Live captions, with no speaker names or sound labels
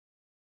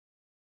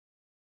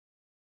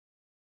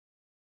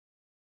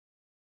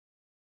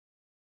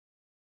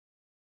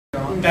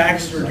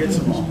Baxter gets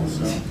them all.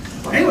 So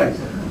anyway,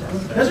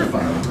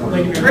 Desertphile.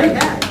 Like, great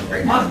hack.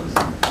 Great hack.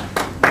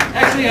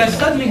 Actually, I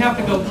suddenly have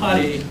to go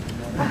potty.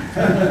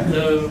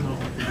 So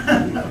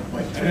I'm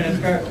going to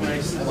start my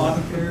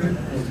clock here.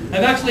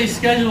 I've actually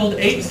scheduled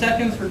 8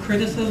 seconds for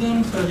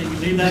criticism, so you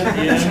can leave that at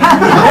the end.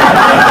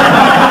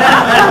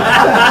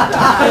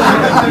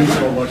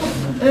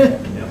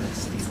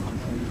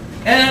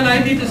 And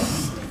I need to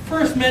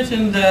first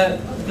mention that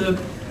the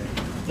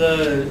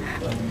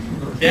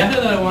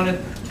data that I wanted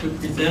to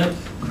present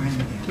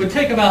would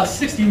take about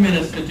 60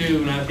 minutes to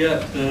do, and I've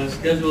got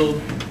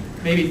scheduled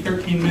maybe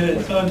 13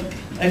 minutes. So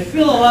I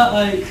feel a lot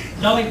like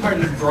Dolly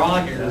Parton's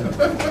bra here.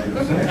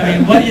 I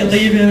mean, what do you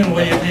leave in and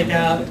what do you take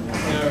out?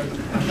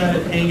 Try to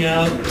hang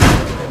out.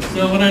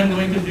 So what I'm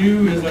going to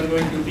do is I'm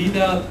going to leave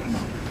out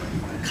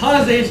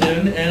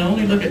causation and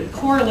only look at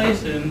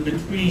correlation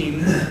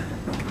between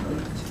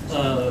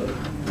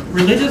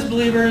religious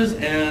believers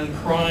and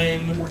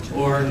crime,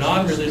 or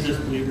non-religious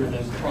believers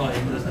and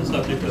crime. That's the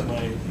subject of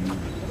my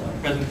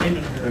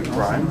presentation here.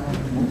 Crime?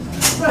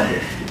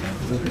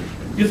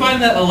 You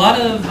find that a lot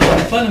of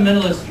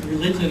fundamentalist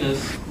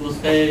religionists will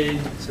say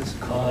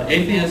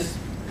atheists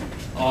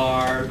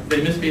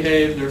they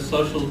misbehave, they're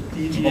social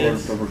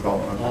deviants,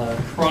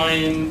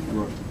 crime,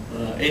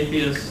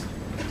 atheists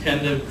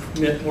tend to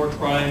commit more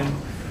crime.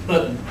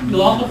 But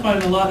you'll also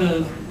find a lot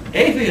of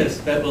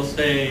atheists that will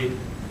say,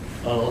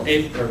 or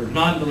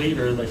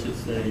non-believers, I should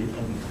say,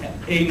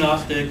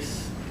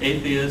 agnostics,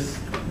 atheists,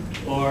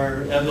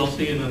 or as you'll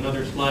see in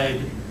another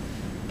slide,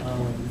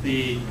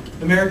 the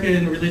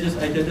American Religious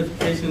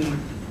Identification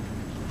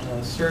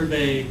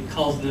Survey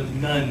calls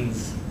them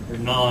nuns or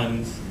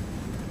nons.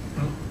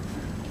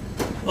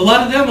 A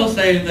lot of them will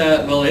say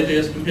that, well,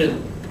 atheists commit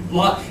a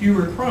lot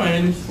fewer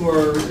crimes.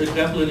 For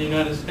example, in the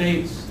United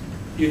States,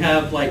 you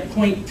have like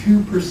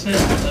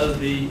 0.2% of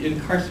the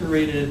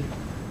incarcerated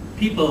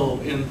people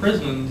in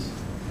prisons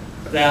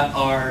that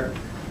are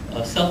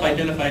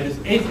self-identified as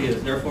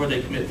atheists, therefore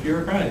they commit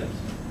fewer crimes.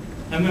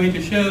 I'm going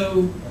to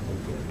show,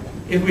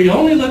 if we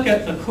only look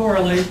at the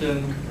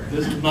correlation,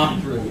 this is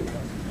not true.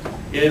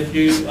 If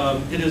you,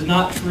 it is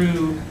not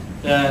true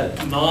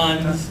that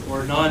nons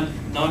or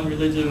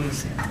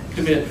non-religions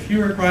commit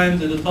fewer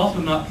crimes. It is also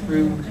not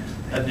true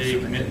that they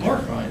commit more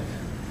crimes.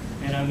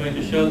 And I'm going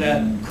to show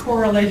that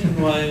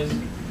correlation-wise,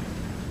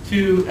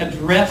 to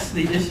address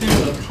the issue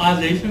of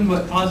causation,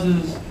 what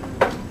causes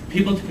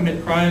people to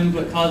commit crimes,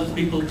 what causes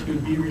people to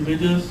be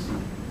religious,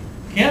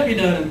 can't be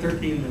done in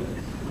 13 minutes.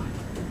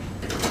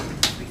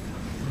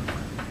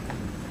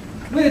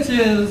 Which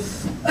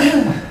is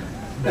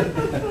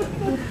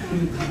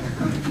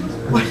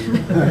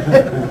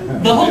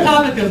the whole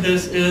topic of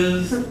this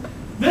is,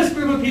 this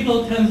group of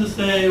people tends to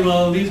say,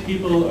 well, these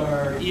people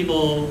are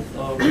evil,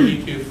 we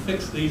need to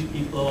fix these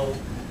people.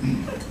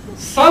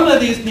 Some of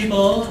these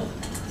people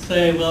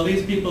say, well,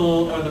 these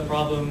people are the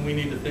problem, we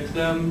need to fix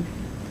them.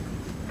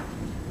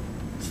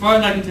 As far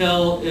as I can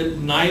tell,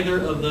 neither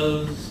of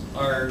those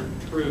are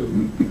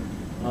true.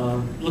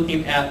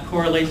 Looking at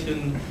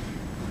correlation,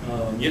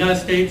 United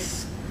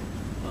States,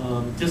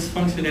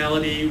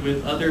 dysfunctionality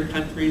with other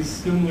countries,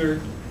 similar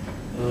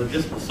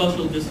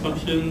social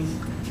dysfunctions,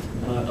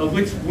 of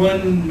which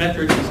one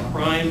metric is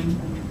crime.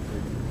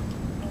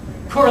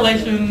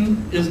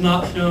 Correlation is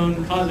not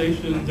shown,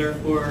 causation,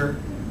 therefore,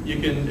 you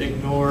can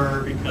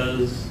ignore,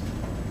 because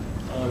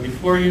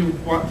before you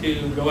want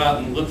to go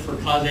out and look for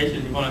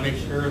causation, you want to make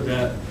sure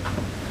that,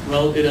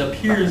 well, it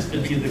appears to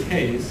be the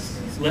case.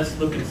 So let's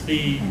look and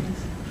see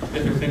if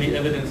there's any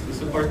evidence to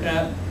support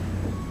that.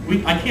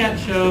 I can't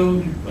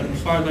show, but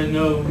as far as I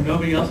know,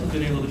 nobody else has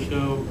been able to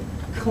show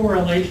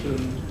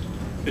correlation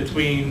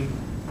between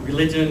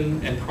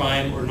religion and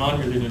crime or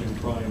non-religion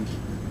and crime.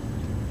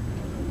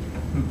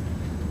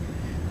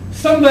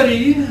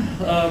 Somebody,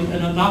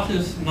 an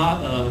obnoxious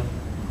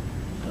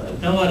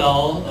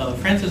know-it-all,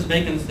 Francis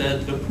Bacon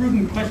said, the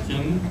prudent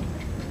question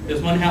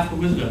is one half of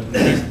wisdom.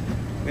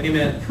 When he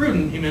meant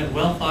prudent, he meant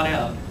well thought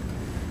out.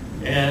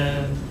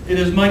 And it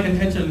is my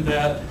contention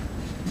that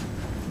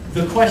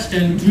the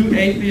question, do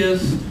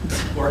atheists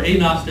or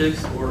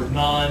agnostics or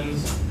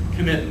nons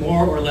commit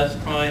more or less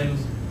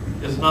crimes,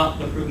 is not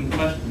the prudent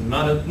question,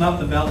 not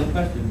the valid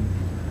question.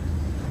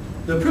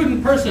 The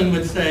prudent person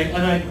would say,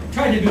 and I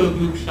tried to do a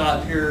group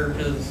shot here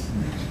because,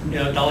 you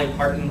know, Dolly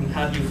Parton,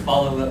 how do you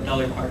follow up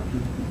Dolly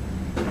Parton?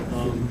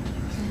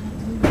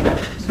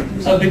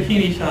 A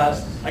bikini shot,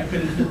 I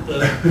couldn't fit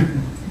the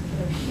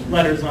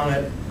letters on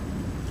it.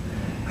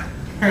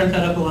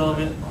 Parenthetical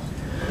element.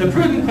 The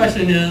prudent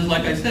question is,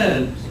 like I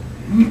said,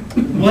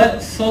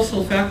 what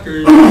social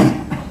factors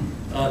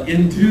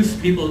induce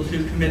people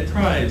to commit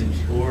crimes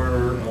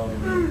or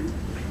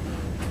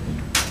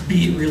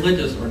be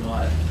religious or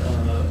not?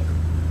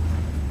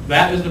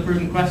 That is the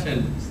prudent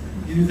question.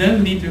 You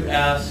then need to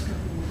ask,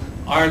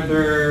 are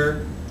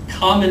there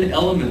common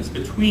elements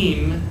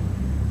between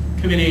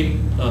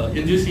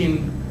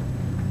inducing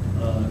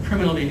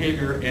criminal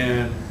behavior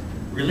and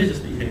religious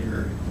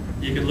behavior?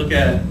 You could look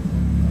at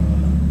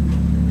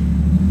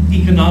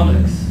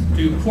economics.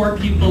 Do poor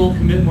people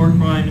commit more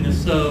crime, and if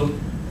so,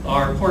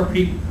 are poor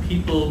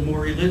people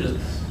more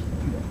religious?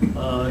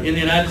 In the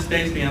United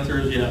States, the answer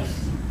is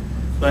yes.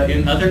 But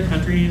in other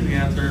countries, the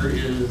answer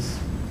is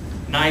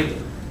neither.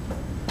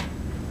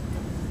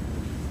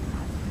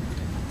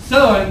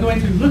 So I'm going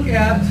to look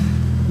at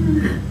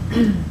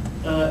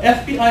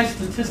FBI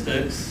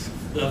statistics,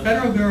 the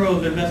Federal Bureau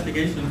of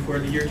Investigation for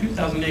the year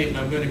 2008, and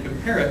I'm going to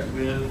compare it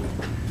with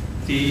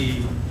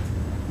the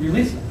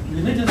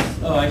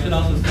religious, I should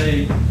also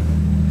say,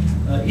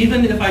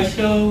 even if I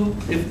show,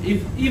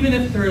 even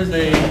if there is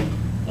a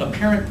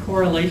apparent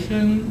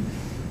correlation,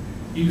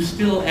 you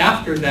still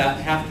after that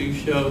have to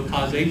show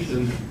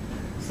causation.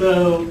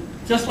 So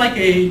just like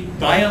a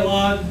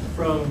dialogue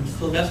from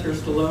Sylvester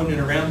Stallone in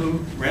a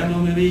Rambo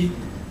movie,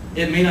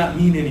 it may not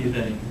mean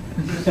anything.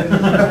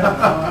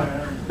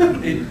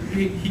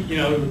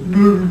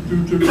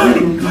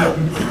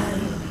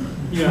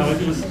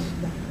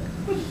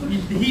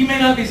 He may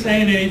not be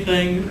saying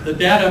anything. The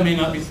data may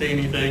not be saying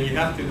anything. You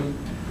have to,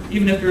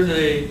 even if there's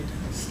a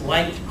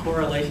slight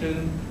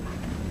correlation,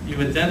 you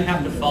would then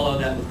have to follow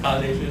that with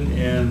causation.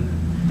 And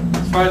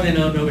as far as I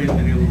know, nobody's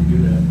been able to do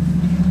that.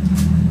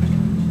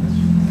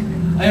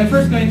 I am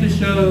first going to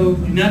show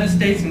the United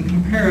States and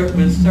compare it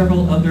with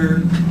several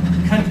other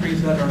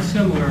countries that are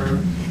similar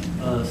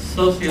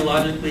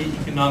sociologically,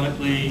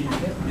 economically,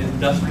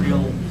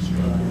 industrial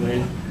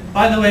ways.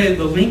 By the way,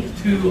 the link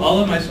to all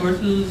of my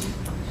sources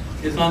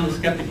is on the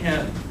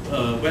SkeptiCamp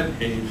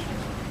webpage.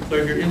 So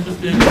if you're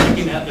interested in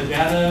looking at the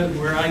data,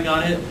 where I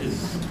got it,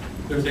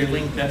 there's a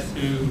link next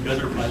to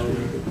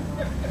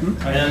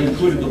Desertphile. I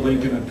included the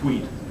link in a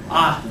tweet.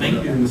 Ah,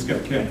 thank you. In the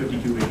SkeptiCamp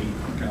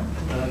 5280 account.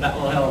 That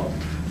will help.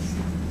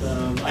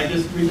 I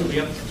just recently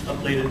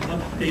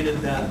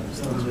updated that,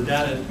 the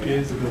data 2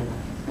 days ago.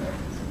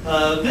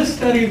 This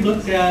study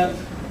looked at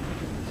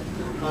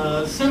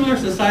similar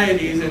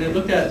societies, and it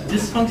looked at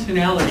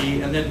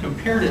dysfunctionality and then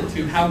compared it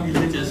to how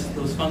religious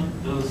those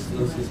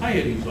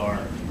societies are.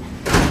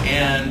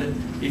 And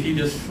if you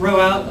just throw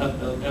out,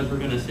 as we're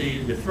going to see,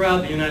 you throw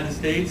out the United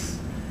States,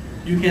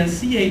 you can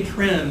see a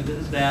trend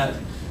that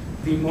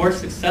the more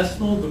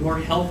successful, the more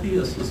healthy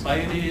a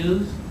society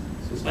is,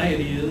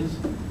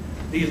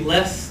 the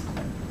less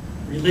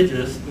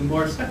religious, the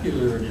more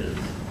secular it is.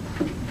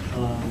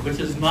 Which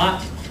is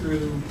not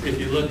true if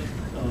you look,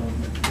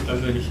 which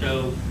I'm going to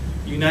show,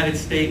 United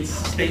States,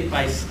 state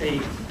by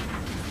state.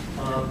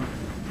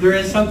 There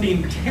is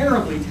something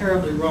terribly,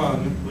 terribly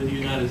wrong with the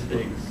United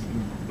States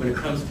when it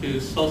comes to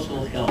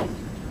social health.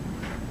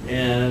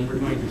 And we're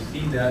going to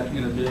see that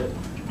in a bit.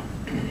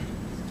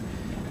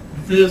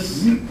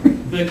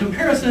 The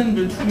comparison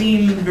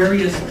between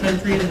various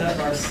countries that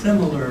are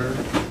similar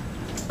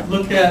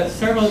looked at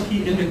several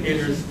key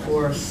indicators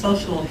for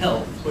social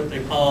health, what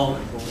they call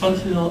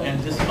functional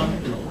and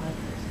dysfunctional.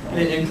 And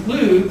it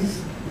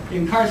includes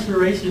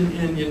incarceration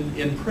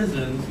in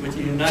prisons, which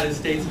in the United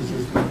States is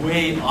just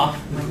way off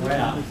the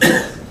graph.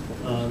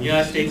 The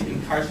United States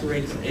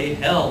incarcerates a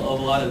hell of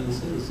a lot of the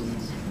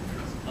citizens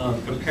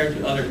compared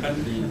to other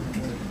countries.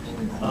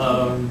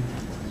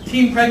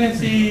 Teen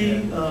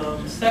pregnancy,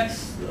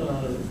 sex,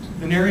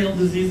 venereal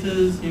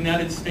diseases,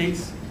 United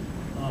States.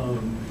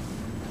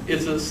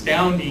 It's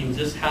astounding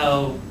just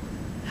how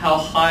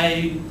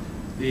high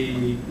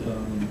the,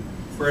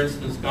 for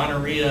instance,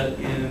 gonorrhea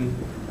in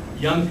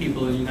young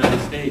people in the United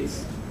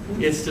States.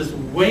 It's just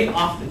way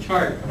off the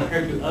chart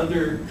compared to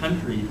other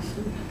countries.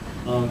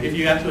 If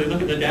you actually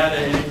look at the data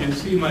and you can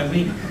see my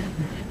link,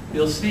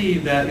 you'll see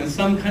that in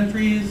some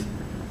countries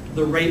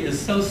the rate is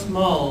so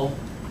small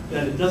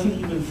that it doesn't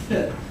even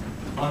fit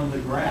on the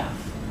graph.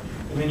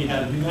 And then you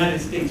have the United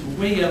States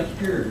way up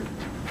here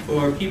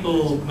for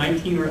people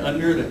 19 or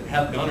under that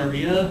have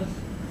gonorrhea.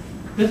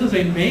 This is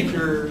a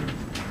major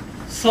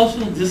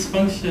social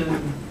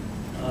dysfunction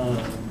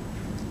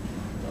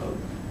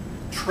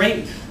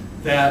trait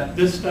that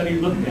this study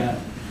looked at.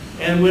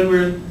 And when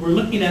we're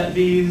looking at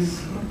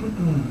these,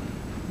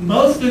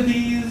 most of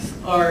these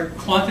are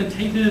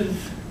quantitative,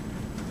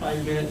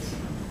 5 minutes,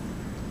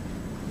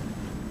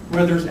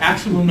 where there's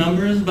actual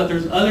numbers, but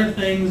there's other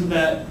things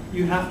that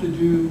you have to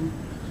do.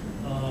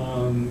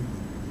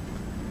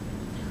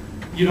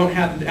 You don't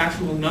have the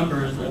actual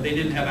numbers, or they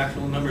didn't have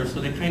actual numbers, so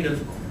they kind of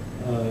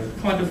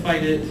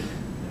quantified it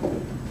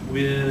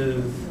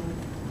with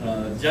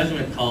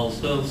judgment calls.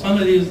 So some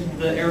of these,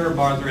 the error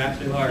bars are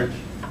actually large.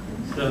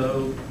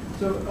 So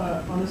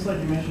on this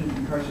slide you mentioned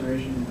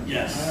incarceration.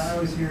 Yes. I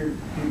always hear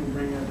people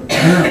bring up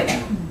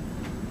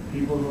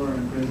people who are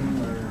in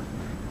prison are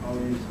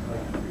always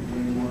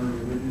being more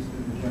religious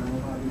than the general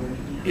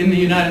population. in the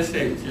United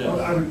States,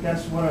 yes.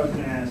 That's what I was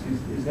going to ask.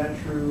 Is that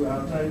true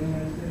outside the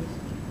United States?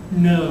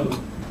 No.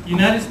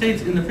 United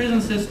States, in the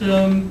prison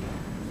system,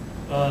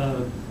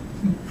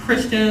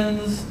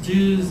 Christians,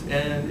 Jews,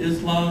 and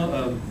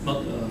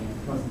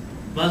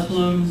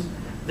Muslims,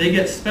 they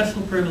get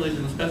special privileges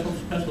and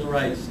special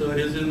rights. So it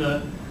is in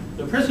the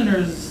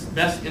prisoner's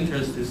best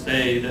interest to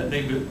say that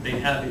they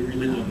have a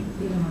religion.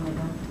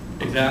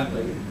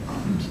 Exactly.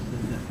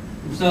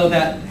 So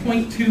that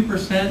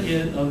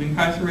 0.2% of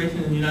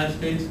incarceration in the United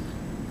States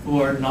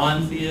for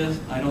non-theists,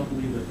 I don't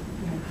believe it.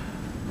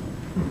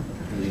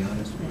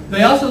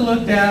 They also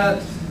looked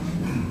at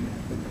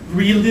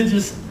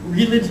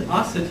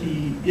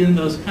religiosity in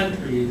those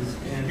countries,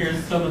 and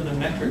here's some of the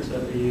metrics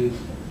that they used.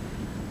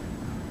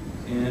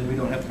 And we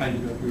don't have time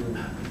to go through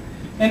them.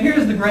 And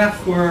here's the graph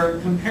for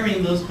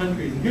comparing those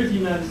countries. And here's the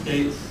United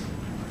States,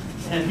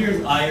 and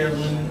here's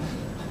Ireland.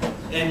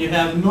 And you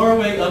have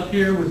Norway up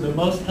here with the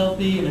most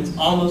healthy, and it's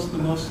almost the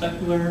most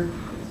secular.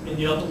 And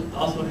you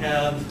also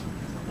have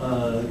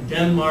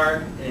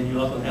Denmark, and you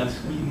also have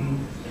Sweden.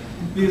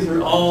 These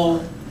are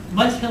all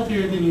much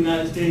healthier than the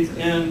United States,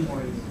 and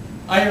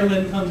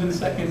Ireland comes in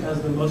second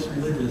as the most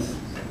religious.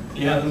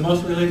 You have the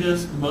most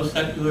religious, the most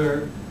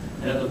secular,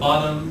 and at the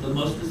bottom, the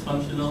most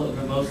dysfunctional and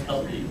the most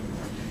healthy.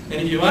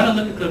 And if you want to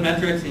look at the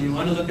metrics and you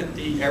want to look at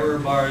the error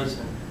bars,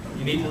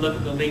 you need to look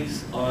at the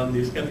links on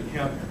the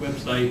SkeptiCamp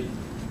website,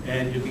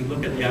 and you can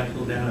look at the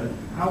actual data.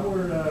 How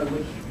were,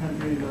 which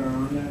countries are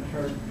on that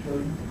chart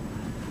chosen?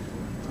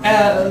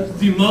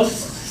 The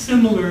most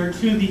similar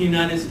to the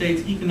United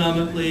States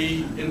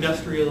economically,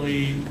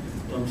 industrially,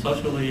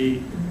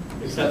 socially,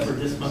 except for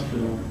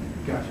dysfunctional.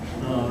 Gotcha.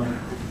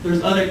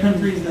 There's other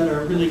countries that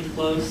are really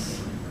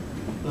close,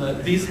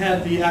 but these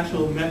have the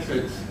actual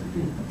metrics.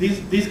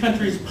 These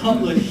countries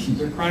publish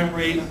their crime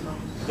rate,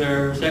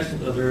 their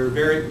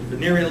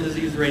venereal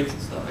disease rates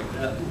and stuff like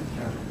that.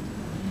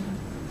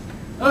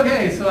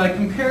 Okay, so I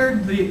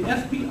compared the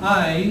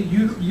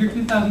FBI year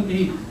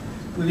 2008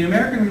 with the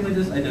American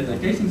Religious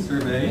Identification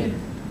Survey,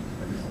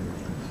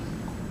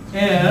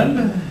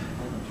 and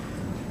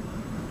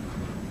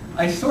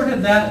I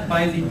sorted that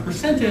by the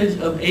percentage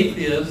of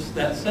atheists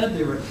that said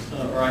they were,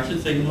 or I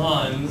should say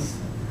nons.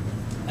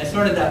 I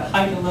sorted that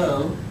high to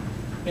low,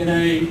 and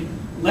I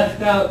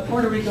left out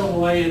Puerto Rico,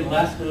 Hawaii, and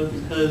Alaska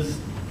because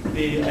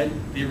the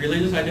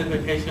Religious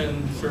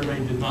Identification Survey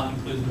did not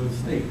include those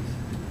states.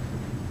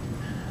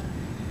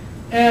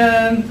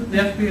 And the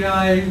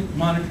FBI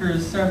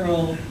monitors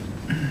several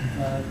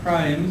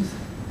crimes.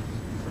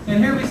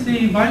 And here we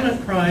see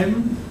violent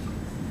crime.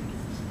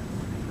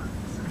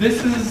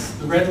 This is,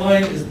 the red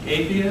line is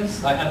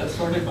atheists. I have it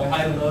sorted by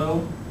high to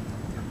low.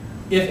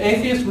 If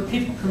atheists were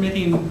people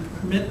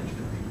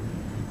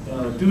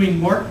doing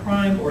more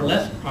crime or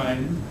less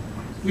crime,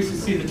 we should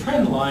see the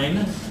trend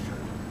line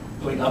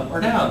going up or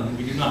down.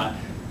 We do not.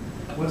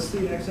 What's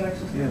the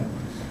x-axis? Yeah.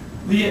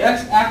 The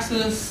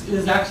x-axis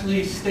is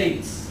actually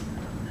states.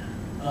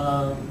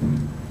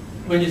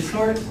 When you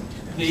sort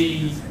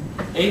the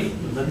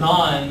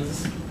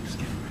nons,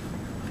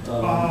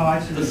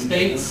 the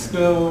states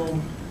go,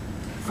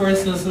 for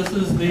instance, this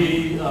is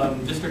the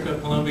District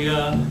of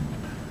Columbia,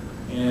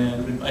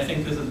 and I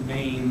think this is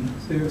Maine.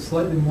 So you have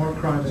slightly more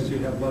crime as you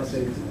have less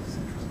atheists.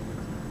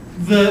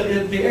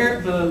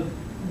 The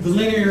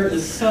linear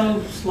is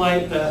so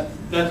slight that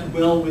that's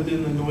well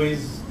within the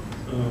noise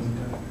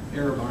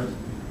error bars.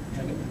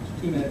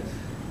 2 minutes.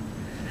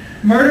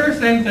 Murder,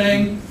 same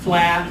thing,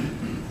 flat.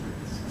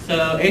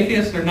 So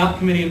atheists are not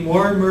committing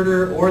more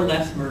murder or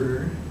less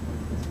murder.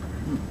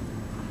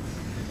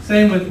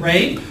 Same with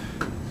rape.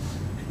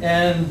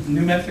 And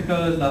New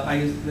Mexico is the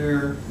highest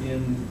there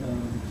in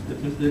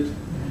statistics.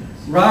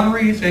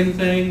 Robbery, same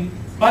thing.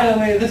 By the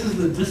way, this is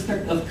the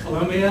District of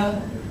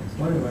Columbia.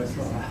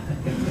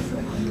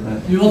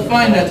 You will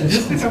find that the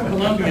District of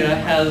Columbia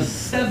has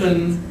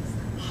 7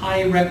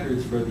 high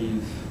records for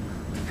these.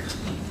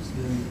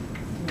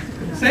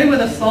 Same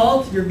with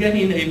assault, you're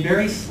getting a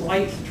very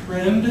slight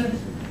trend.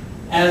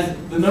 As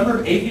the number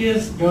of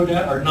atheists go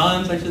down, or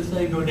nons I should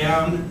say, go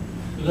down,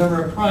 the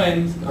number of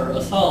crimes or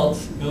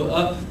assaults go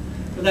up.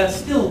 But that's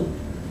still,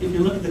 if you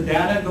look at the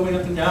data going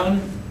up and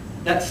down,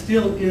 that's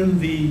still in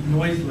the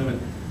noise limit.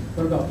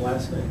 What about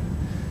blasphemy?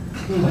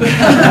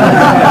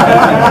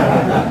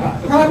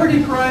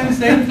 Property crime,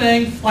 same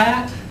thing,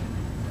 flat.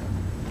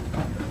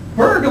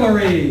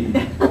 Burglary.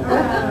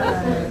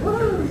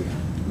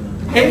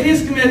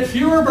 Atheists commit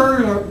fewer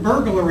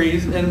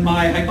burglaries, and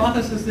my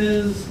hypothesis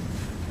is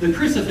the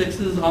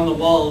crucifixes on the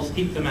walls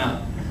keep them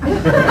out.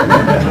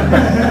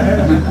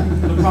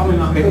 Probably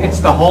not. It's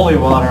the holy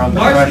water on the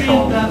Larceny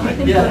threshold. and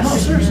theft,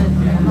 yes.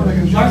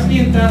 Larceny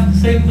and theft,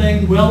 same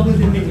thing, well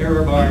within the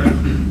error bar.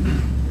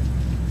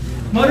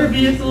 Motor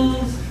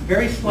vehicles,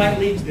 very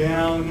slightly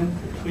down,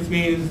 which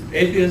means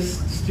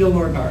atheists steal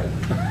more cars.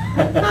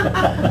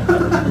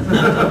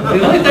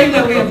 The only thing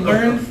that we have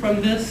learned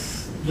from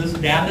this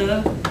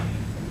data,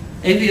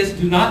 atheists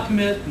do not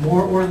commit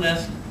more or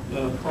less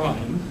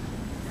crime.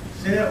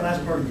 Say that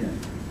last part again.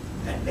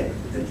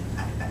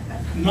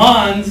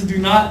 Nons do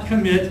not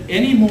commit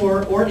any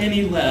more or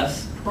any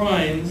less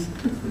crimes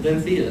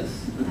than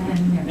theists.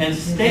 And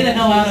stay the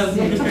hell out of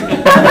the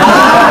district.